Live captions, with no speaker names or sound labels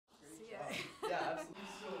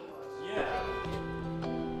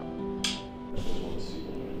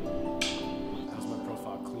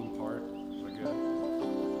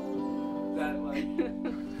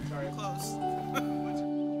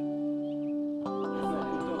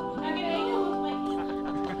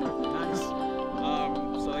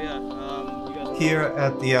Here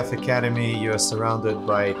at the F Academy, you are surrounded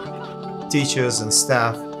by teachers and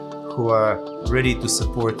staff who are ready to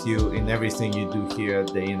support you in everything you do here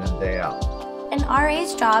day in and day out. An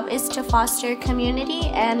RA's job is to foster community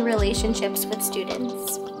and relationships with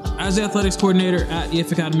students. As the athletics coordinator at the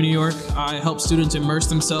F Academy New York, I help students immerse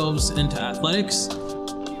themselves into athletics.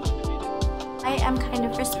 I am kind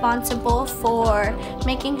of responsible for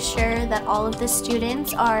making sure that all of the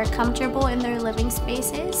students are comfortable in their living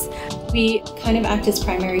spaces. We kind of act as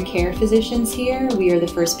primary care physicians here. We are the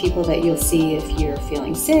first people that you'll see if you're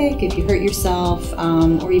feeling sick, if you hurt yourself,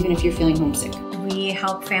 or even if you're feeling homesick. We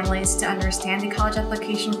help families to understand the college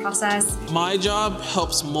application process. My job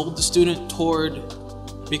helps mold the student toward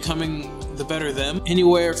becoming the better them.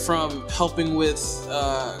 Anywhere from helping with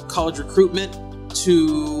college recruitment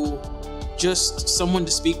to just someone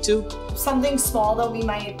to speak to. Something small that we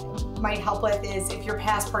might help with is if your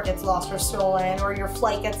passport gets lost or stolen, or your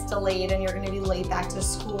flight gets delayed and you're going to be late back to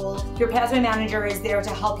school. Your pathway manager is there to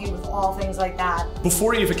help you with all things like that.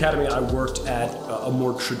 Before EF Academy, I worked at a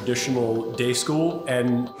more traditional day school,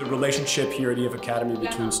 and the relationship here at EF Academy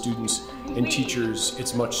between students and teachers,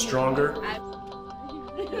 it's much stronger.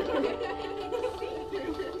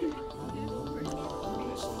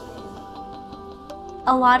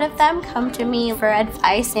 A lot of them come to me for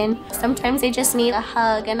advice, and sometimes they just need a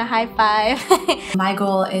hug and a high five. My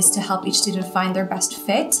goal is to help each student find their best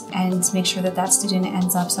fit and make sure that that student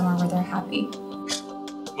ends up somewhere where they're happy.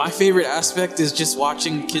 My favorite aspect is just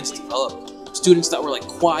watching kids develop. Students that were like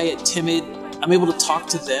quiet, timid, I'm able to talk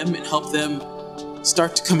to them and help them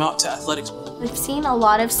start to come out to athletics. We've seen a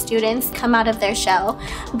lot of students come out of their shell.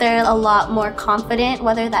 They're a lot more confident,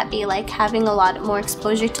 whether that be like having a lot more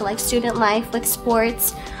exposure to like student life with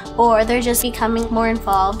sports, or they're just becoming more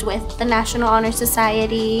involved with the National Honor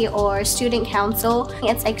Society or Student Council.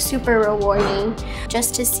 It's like super rewarding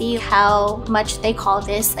just to see how much they call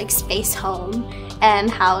this like space home,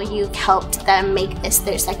 and how you've helped them make this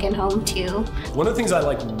their second home too. One of the things I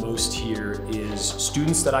like most here is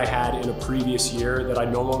students that I had in a previous year that I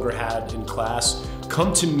no longer had in class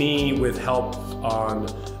come to me with help on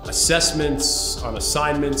assessments, on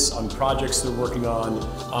assignments, on projects they're working on.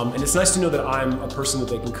 And it's nice to know that I'm a person that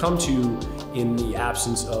they can come to in the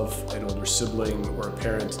absence of an older sibling or a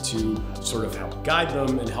parent to sort of help guide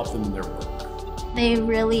them and help them in their work. They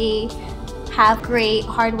really have great,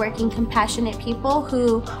 hardworking, compassionate people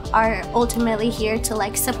who are ultimately here to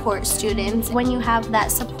like support students. When you have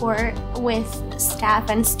that support with staff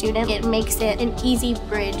and students, it makes it an easy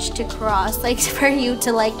bridge to cross, like for you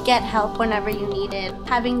to like get help whenever you need it.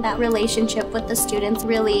 Having that relationship with the students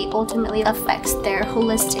really ultimately affects their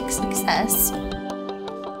holistic success.